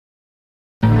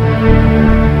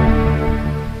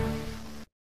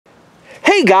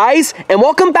Hey guys, and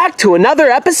welcome back to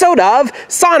another episode of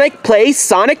Sonic Plays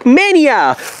Sonic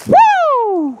Mania!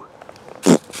 Woo!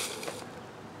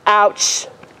 Ouch.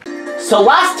 So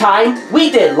last time, we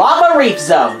did Lava Reef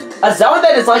Zone. A zone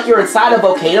that is like you're inside a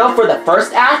volcano for the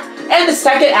first act, and the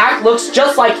second act looks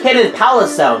just like Hidden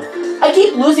Palace Zone. I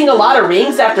keep losing a lot of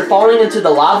rings after falling into the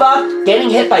lava,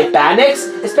 getting hit by badniks,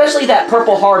 especially that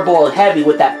purple hard-boiled heavy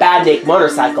with that badnik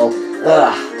motorcycle.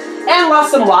 Ugh. And lost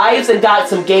some lives and got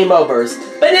some game overs.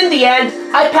 But in the end,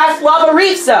 I passed Lava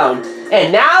Reef Zone.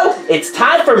 And now, it's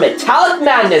time for Metallic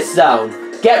Madness Zone.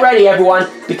 Get ready everyone,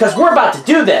 because we're about to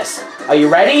do this. Are you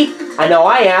ready? I know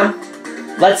I am.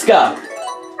 Let's go.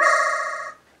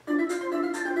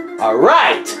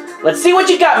 Alright, let's see what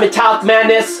you got, Metallic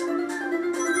Madness.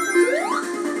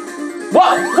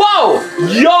 Whoa, whoa!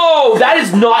 Yo, that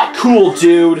is not cool,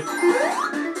 dude.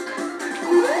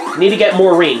 Need to get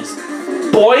more rings.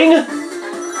 Boing!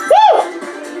 Woo!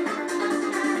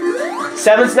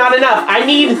 7's not enough. I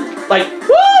need, like,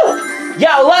 woo!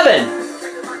 Yeah, 11!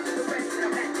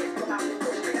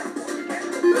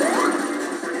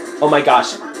 Oh my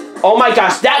gosh. Oh my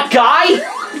gosh, that guy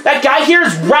here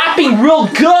is rapping real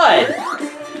good!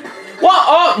 Well,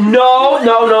 oh,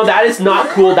 no, that is not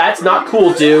cool. That's not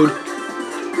cool, dude.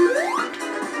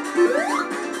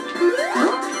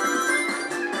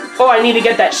 Oh, I need to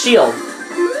get that shield.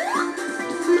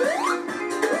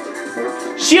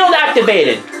 Shield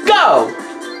activated! Go!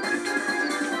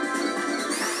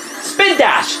 Spin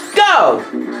dash! Go!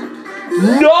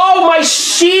 No, my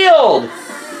shield!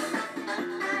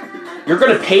 You're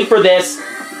gonna pay for this.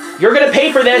 You're gonna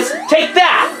pay for this. Take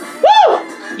that! Woo!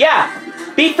 Yeah.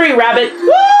 Be free, rabbit.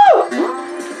 Woo!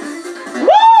 Woo!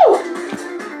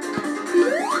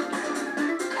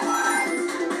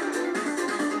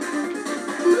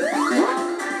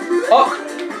 Oh!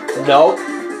 No.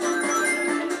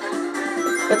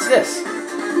 What's this?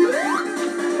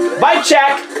 Vibe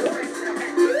check!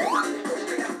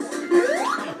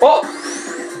 Oh!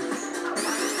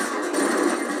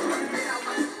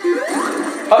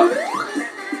 Oh!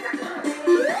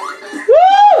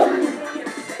 Woo!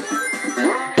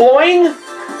 Boing!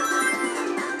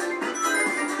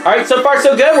 Alright, so far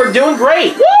so good. We're doing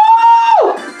great.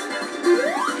 Woo!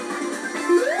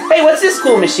 Hey, what's this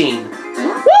cool machine?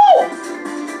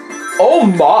 Oh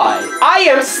my! I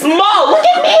am small! Look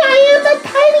at me! I am the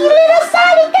tiny little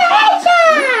Sonic the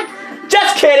Hedgehog!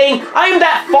 Just kidding! I am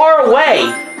that far away!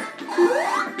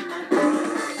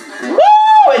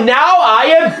 Woo! And now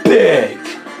I am big!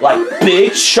 Like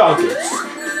Big Chunkus!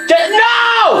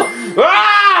 No!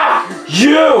 Ah!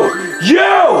 You!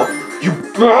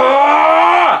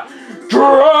 Ah!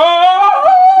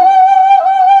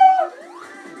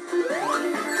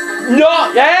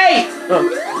 No! Hey!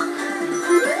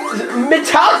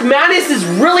 Metallic Madness is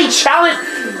really challenging.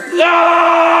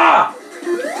 Ah!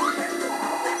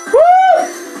 Woo!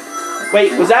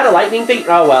 Wait, was that a lightning thing?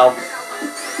 Oh well.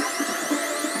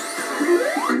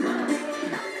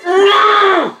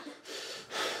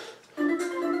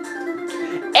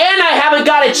 And I haven't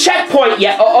got a checkpoint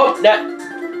yet.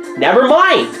 Never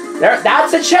mind.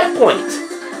 That's a checkpoint.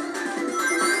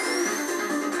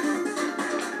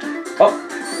 Oh.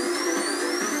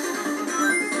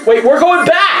 Wait, we're going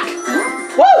back!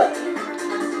 Woo!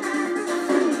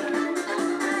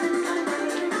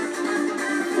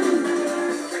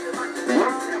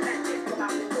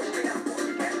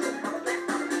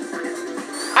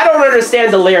 I don't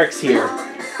understand the lyrics here.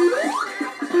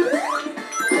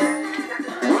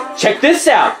 Check this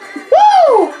out!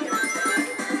 Woo!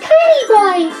 Tiny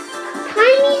boy!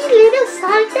 Tiny little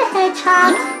Sonic the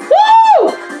Hedgehog! Woo!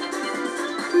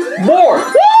 More! Woo!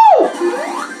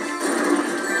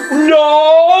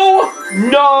 No!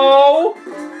 No!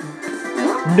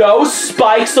 No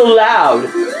spikes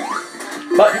allowed!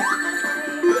 But...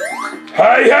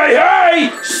 Hey!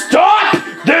 Stop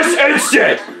this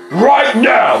instant! Right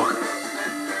now!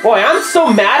 Boy, I'm so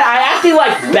mad I acted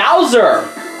like Bowser!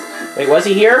 Wait, was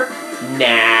he here?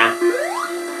 Nah.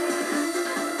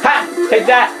 Ha! Take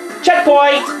that!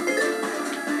 Checkpoint!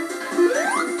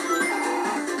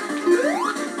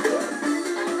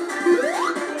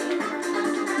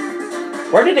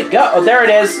 Where did it go? Oh, there it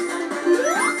is.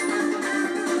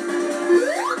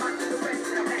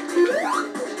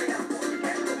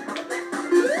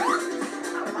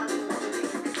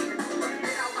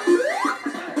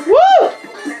 Woo!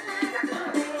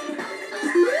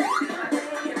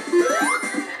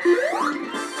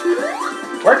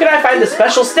 Where can I find the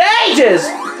special stages?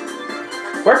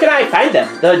 Where can I find them?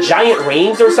 The giant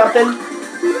rings or something?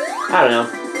 I don't know.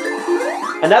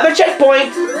 Another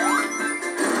checkpoint!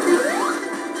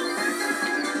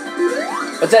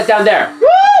 What's that down there? Woo!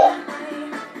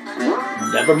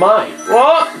 Never mind.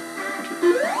 Whoa!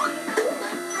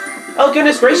 Oh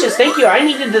goodness gracious! Thank you. I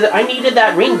needed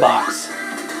that ring box.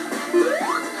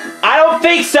 I don't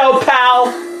think so,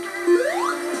 pal.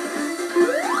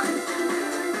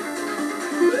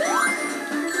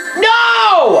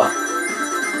 No!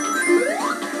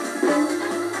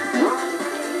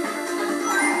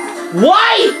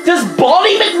 Why does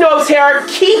Baldy McNosehair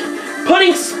keep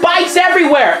putting spikes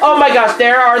everywhere? Oh my gosh,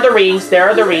 there are the rings. There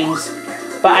are the rings.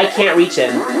 But I can't reach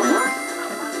in.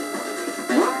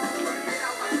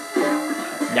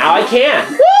 Now I can.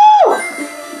 Woo!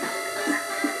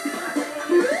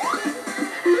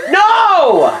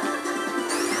 No!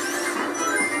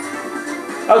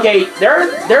 Okay,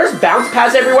 there's bounce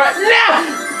pads everywhere. Nah!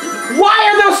 Why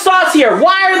are those sauce here?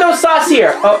 Why are those sauce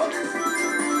here? Oh.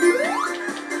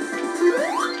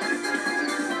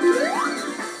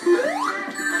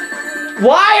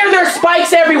 Why are there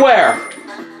spikes everywhere?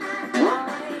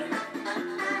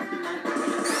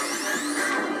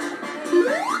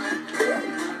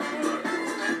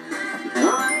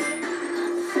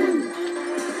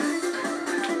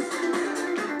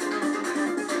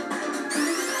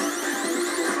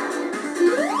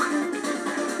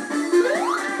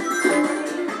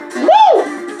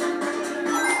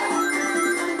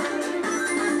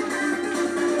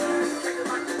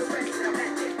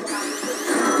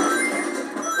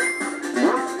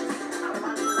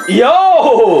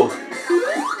 Yo!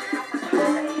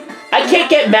 I can't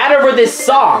get mad over this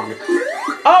song.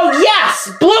 Oh yes!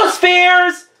 Blue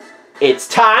spheres! It's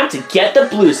time to get the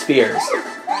blue spheres.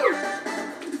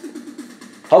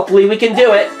 Hopefully we can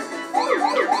do it.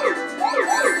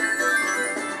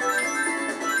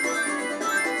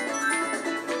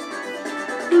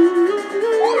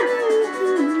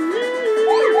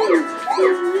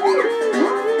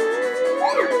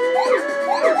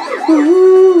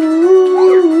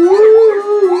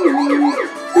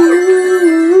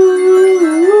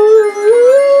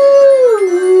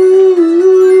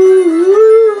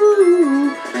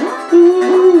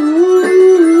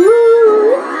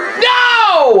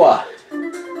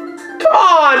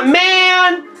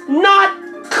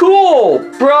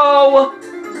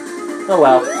 Oh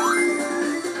well.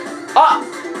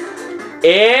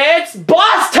 It's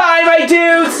boss time, my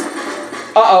dudes!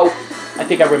 Uh-oh. I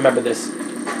think I remember this.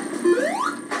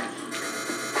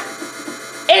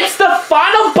 It's the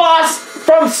final boss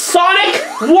from Sonic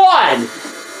 1!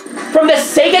 From the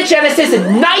Sega Genesis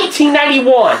in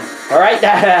 1991. Alright?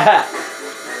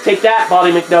 Take that,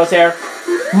 Baldy McNosehair.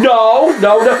 No!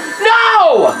 No! No!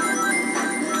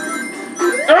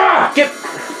 No! Get...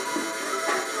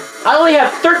 I only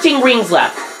have 13 rings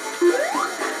left.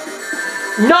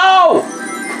 No!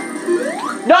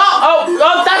 No!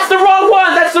 Oh, that's the wrong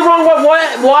one! That's the wrong one!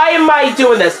 Why am I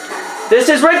doing this? This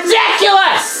is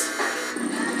ridiculous!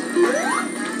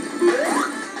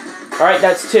 Alright,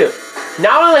 that's 2.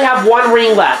 Now I only have 1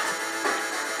 ring left.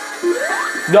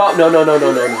 No, no, no, no,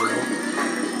 no, no, no, no.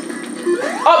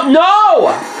 Oh,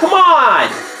 no! Come on!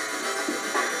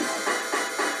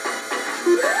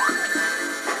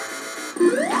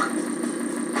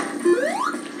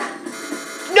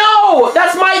 No!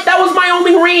 That was my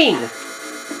only ring!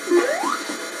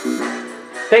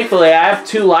 Thankfully, I have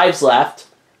 2 lives left.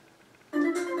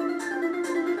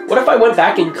 What if I went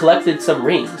back and collected some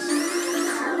rings?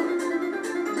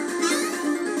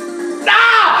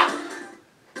 Ah!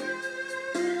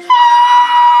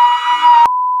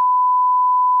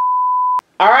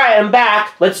 Alright, I'm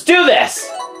back. Let's do this!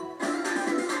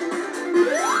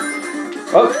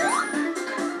 Oh.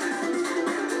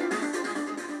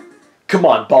 Come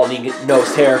on, Baldy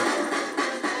Nosed Hair.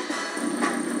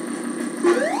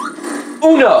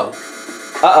 Uno!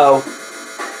 Uh-oh.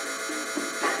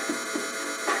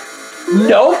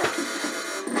 Nope.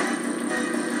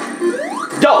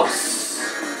 Dos.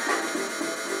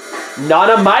 Not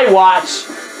on my watch.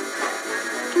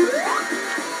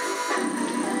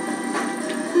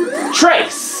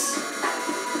 Trace.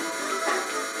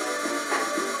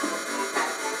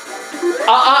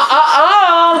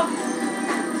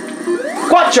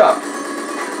 Quattro.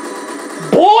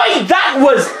 Boy, that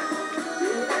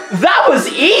was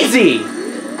easy.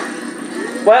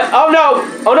 What? Oh no!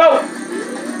 Oh no!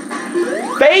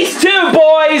 Phase 2,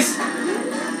 boys.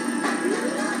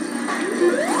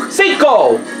 5.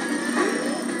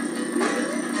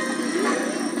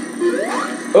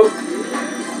 Oh.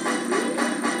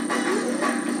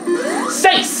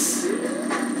 6.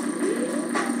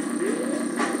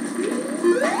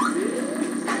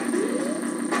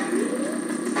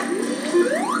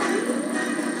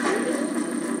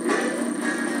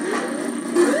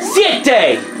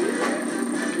 7.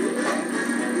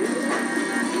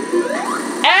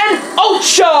 And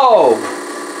Ocho!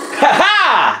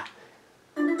 Ha-ha!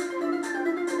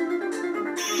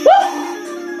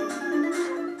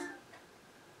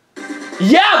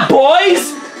 Yeah,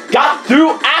 boys! Got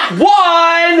through Act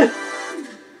 1!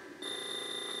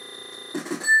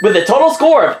 With a total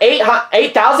score of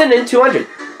 8,200.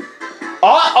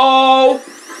 Uh-oh!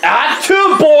 Act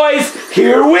 2, boys!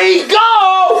 Here we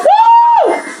go! Woo!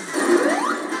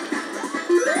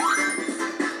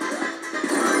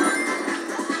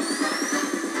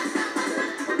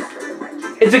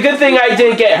 It's a good thing I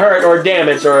didn't get hurt or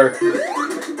damaged or...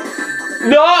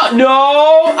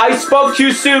 No! I spoke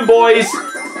too soon, boys!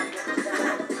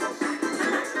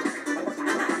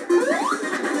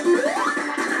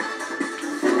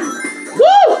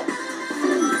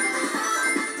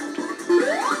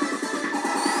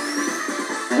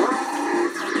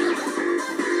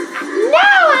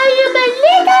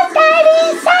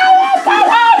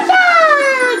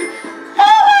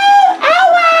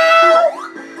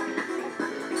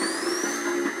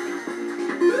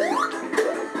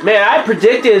 Man, I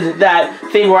predicted that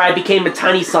thing where I became a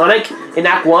tiny Sonic in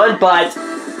Act 1, but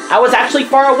I was actually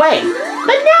far away.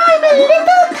 But now I'm a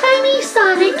little tiny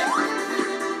Sonic.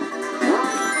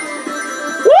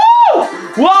 Woo!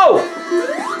 Whoa!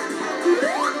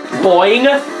 Boing!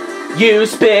 You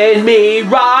spin me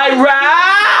right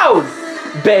round!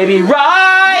 Baby,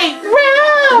 right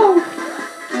round!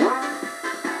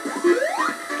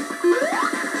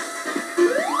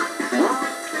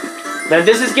 Man,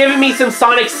 this is giving me some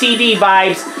Sonic CD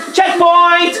vibes.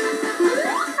 Checkpoint!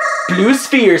 Blue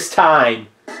Spheres time.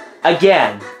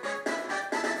 Again.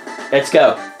 Let's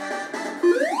go.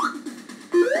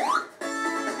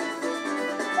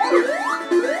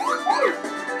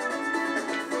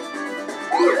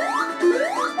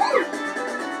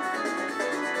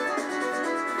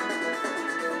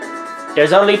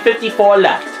 There's only 54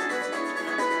 left.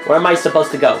 Where am I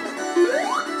supposed to go?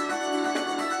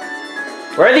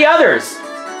 Where are the others?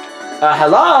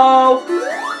 Hello?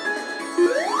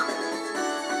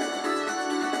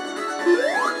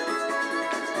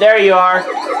 There you are.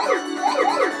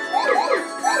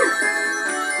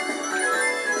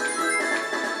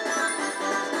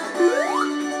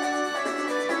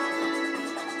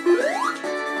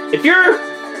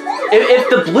 If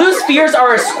the blue spheres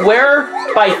are a square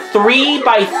by 3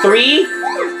 by 3,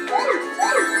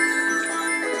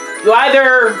 you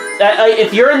either,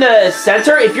 if you're in the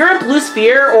center, if you're a blue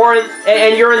sphere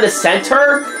and you're in the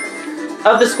center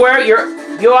of the square,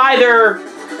 you either,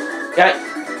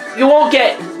 you won't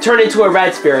get turned into a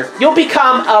red sphere. You'll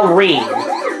become a ring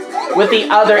with the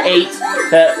other 8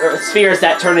 spheres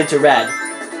that turn into red.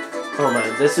 Oh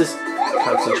man, this is,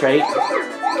 concentrate.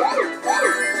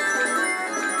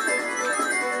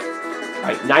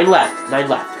 Alright, 9 left, 9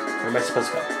 left. Where am I supposed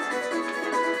to go?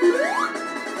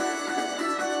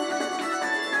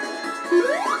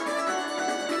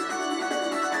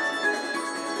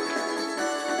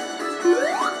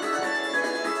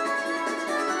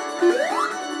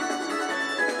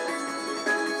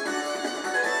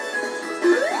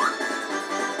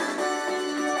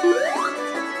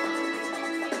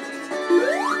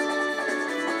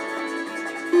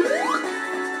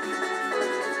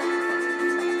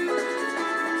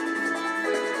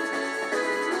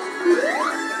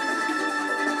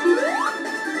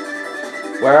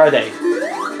 Where are they?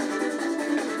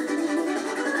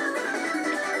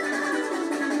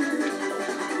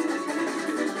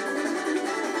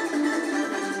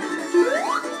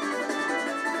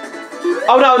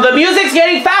 Oh no, the music's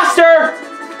getting faster!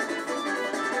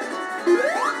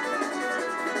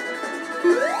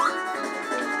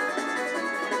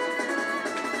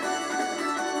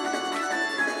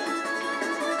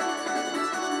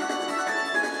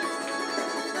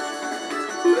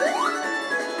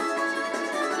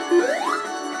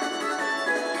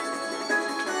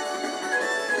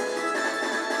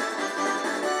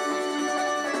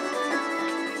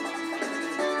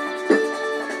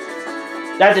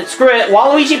 That's it, screw it.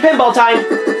 Waluigi pinball time!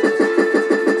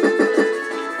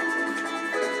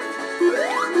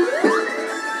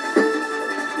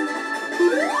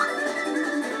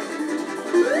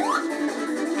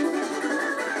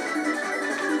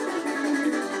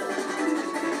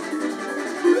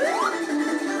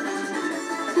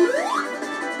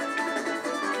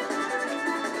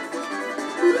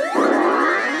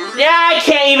 Yeah, I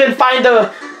can't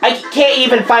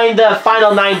even find the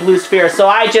final 9 blue spheres, so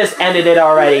I just ended it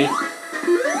already.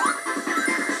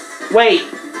 Wait.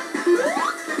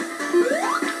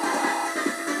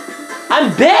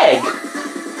 I'm big!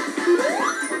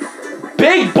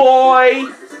 Big boy!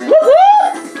 Woohoo!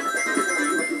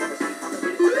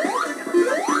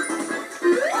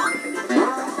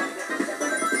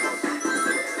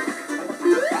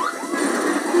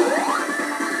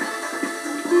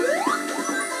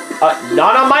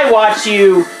 Not on my watch,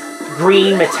 you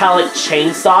green metallic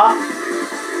chainsaw.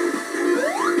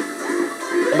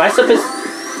 Am I supposed...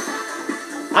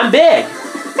 I'm big.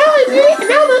 Now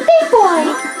I'm a big boy.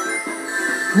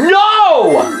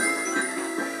 No!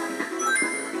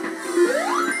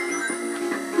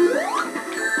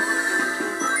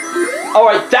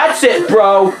 Alright, that's it,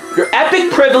 bro. Your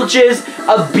epic privileges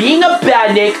of being a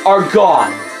badnik are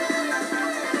gone.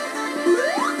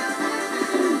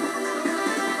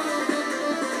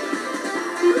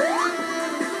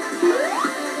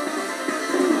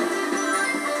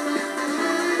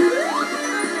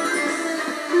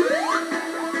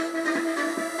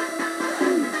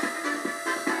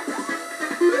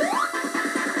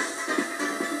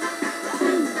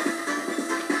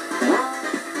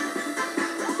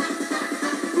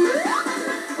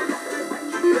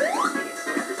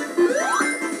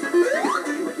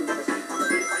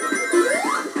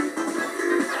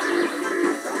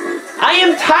 I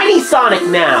am Tiny Sonic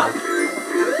now!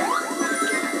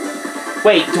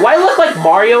 Wait, do I look like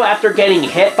Mario after getting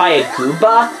hit by a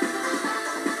Goomba?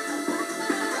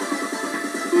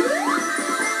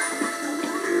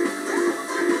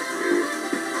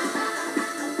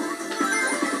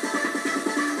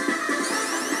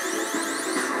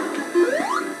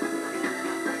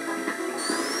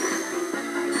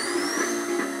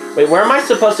 Wait, where am I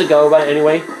supposed to go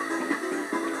anyway?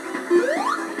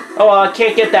 Oh, I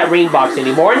can't get that ring box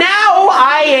anymore. Now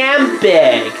I am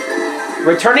big.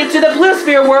 Returning to the Blue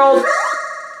Sphere world.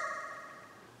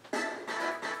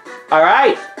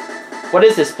 Alright. What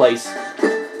is this place?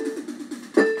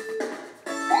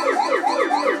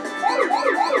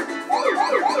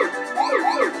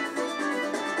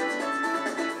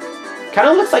 Kind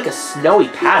of looks like a snowy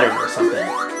pattern or something.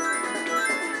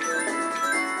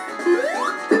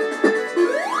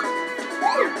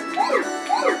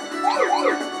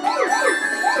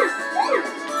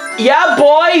 Yeah,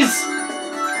 boys!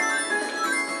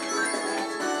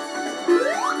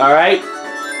 Alright.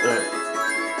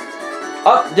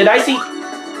 Oh, did I see...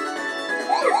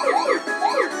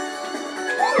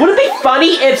 Would it be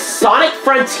funny if Sonic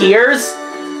Frontiers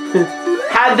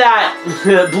had that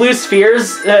Blue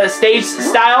Spheres stage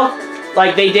style?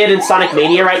 Like they did in Sonic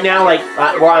Mania right now, like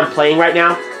where I'm playing right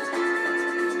now?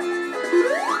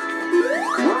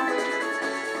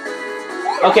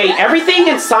 Okay, everything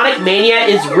in Sonic Mania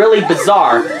is really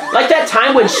bizarre. Like that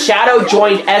time when Shadow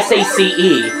joined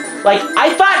SACE. Like,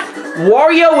 I thought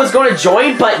Wario was going to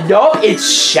join, but nope, it's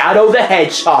Shadow the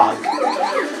Hedgehog.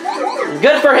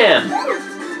 Good for him.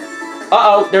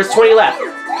 Uh-oh, there's 20 left.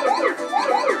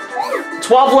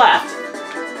 12 left.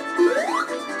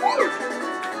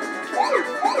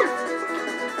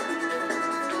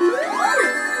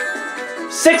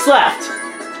 Six left.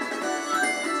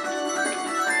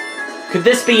 Could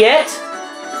this be it?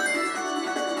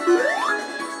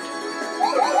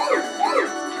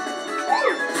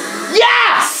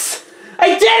 Yes!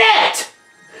 I did it!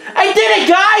 I did it,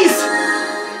 guys!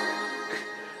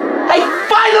 I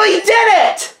finally did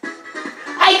it!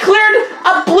 I cleared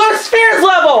a Blue Spheres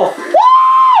level!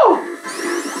 Woo!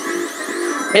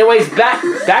 Anyways, back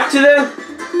to the...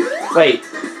 Wait.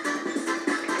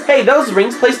 Hey, those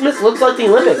rings placements looks like the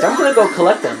Olympics. I'm gonna go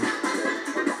collect them.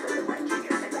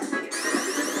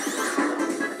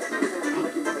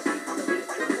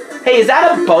 Hey, is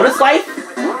that a bonus life?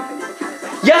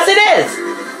 Yes, it is!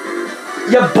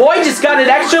 Your boy just got an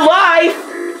extra life!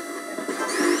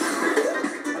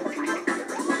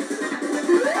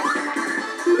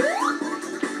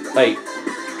 Wait.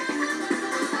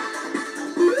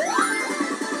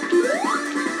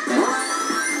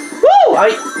 Woo!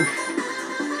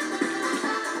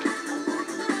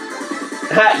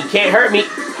 Ha, you can't hurt me.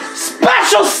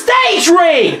 Special stage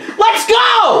ring! Let's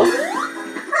go!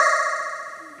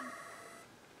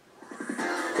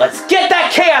 Let's get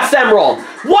that Chaos Emerald,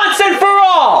 once and for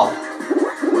all!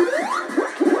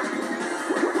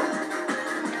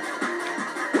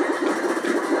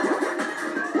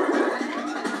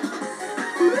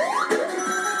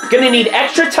 Gonna need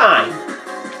extra time.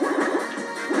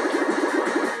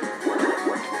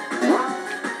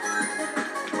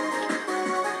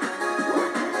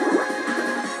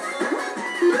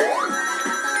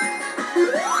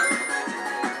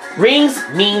 Rings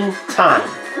mean time.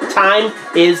 Time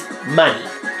is money.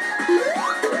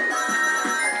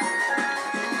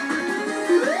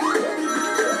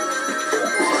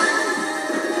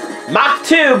 Mach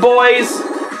 2, boys!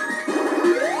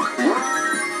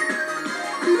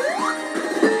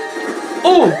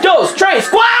 Un, dos, tres,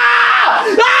 squaw!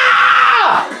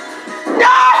 Ah!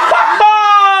 No!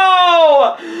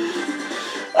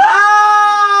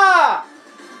 Ah!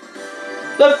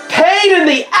 The pain pain and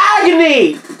the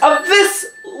agony of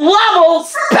this level,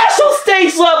 special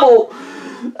stage level.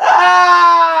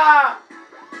 Ah!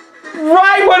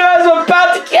 Right when I was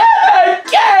about to get a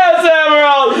Chaos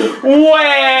Emerald!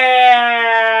 Where?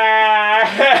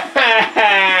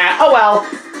 Oh well.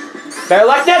 Better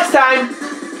luck next time.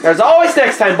 There's always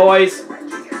next time, boys.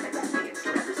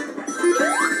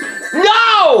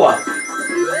 No!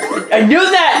 I knew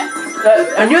that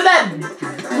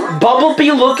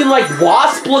Bumblebee looking like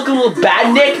Wasp looking like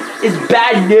Badnik is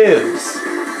bad news.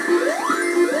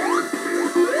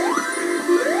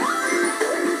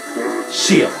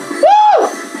 Shield. Woo!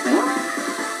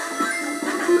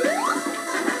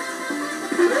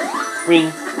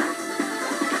 Ring.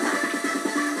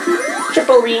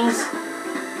 Triple rings.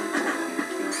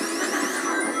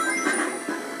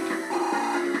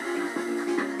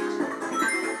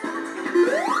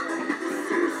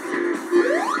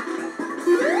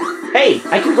 Hey,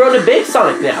 I can grow to Big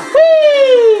Sonic now.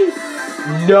 Whee!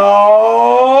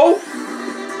 No!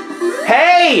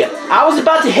 Hey! I was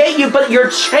about to hit you, but your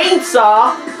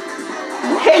chainsaw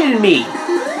hit me.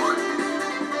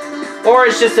 Or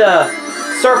it's just a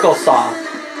circle saw.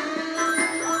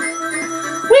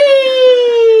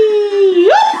 Whee!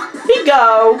 Here we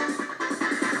go.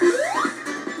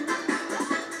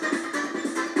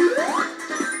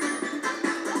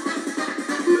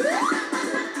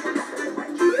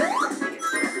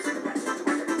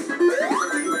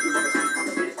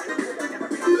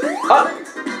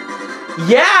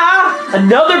 Yeah!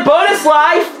 Another bonus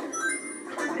life!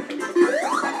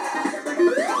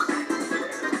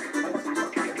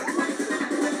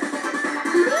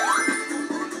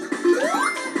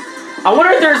 I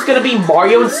wonder if there's gonna be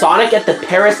Mario and Sonic at the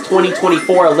Paris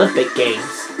 2024 Olympic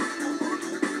Games.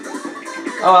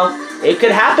 Oh well, it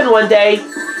could happen one day.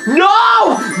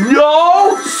 No!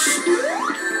 No!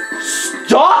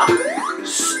 Stop!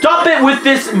 Stop it with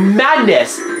this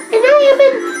madness! And I am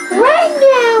in right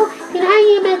now, and I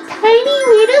am a tiny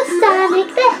little Sonic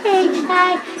the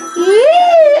Hedgehog.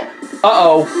 Yeah!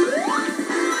 Uh-oh.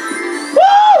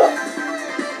 Woo!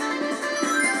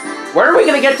 Where are we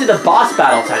gonna get to the boss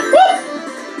battle time? Woo!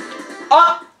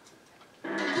 Up!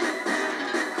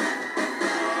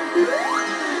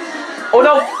 Oh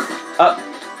no!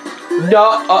 No,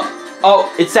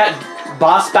 oh, it's that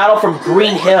boss battle from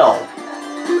Green Hill.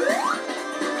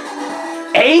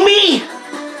 Amy?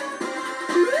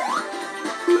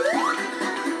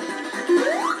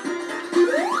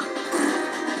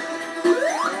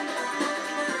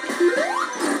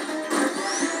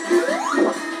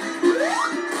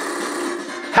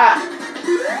 Ha!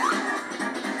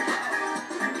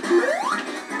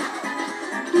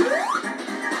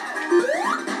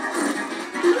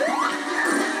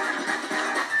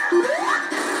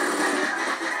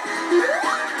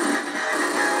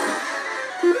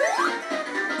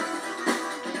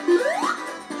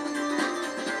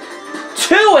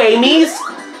 Two Amy's?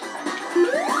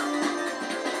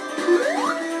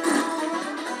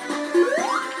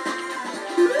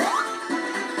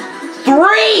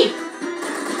 Three?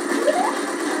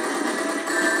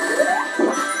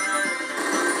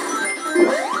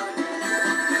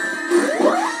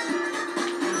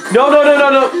 No.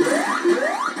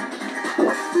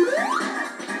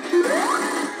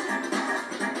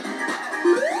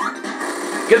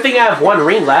 Good thing I have one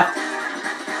ring left.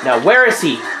 Now, where is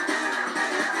he?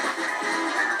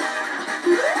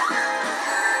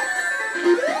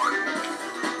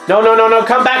 No.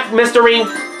 Come back, Mr. Ring.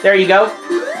 There you go.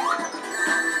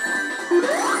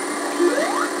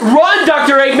 Run,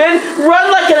 Dr. Eggman!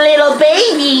 Run like a little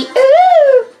baby!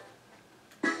 Ooh.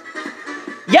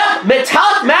 Yep,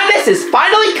 Metallic Madness is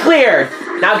finally cleared!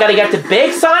 Now gotta get to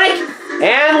Big Sonic,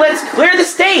 and let's clear the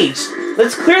stage!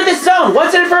 Let's clear this zone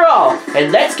once and for all,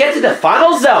 and let's get to the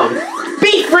final zone!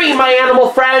 Be free, my animal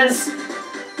friends!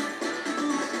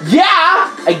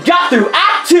 Yeah! I got through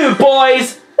Act 2,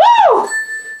 boys! Woo!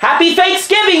 Happy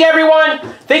Thanksgiving, everyone!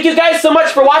 Thank you guys so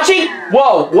much for watching!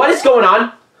 Whoa, what is going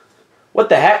on? What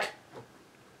the heck?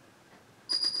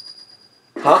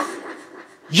 Huh?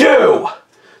 You!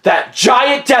 That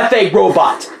giant Death Egg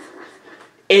robot!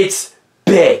 It's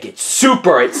big, it's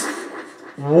super, it's...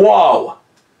 Whoa!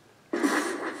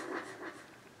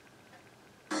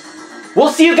 We'll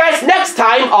see you guys next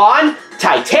time on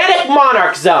Titanic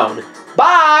Monarch Zone.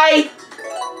 Bye!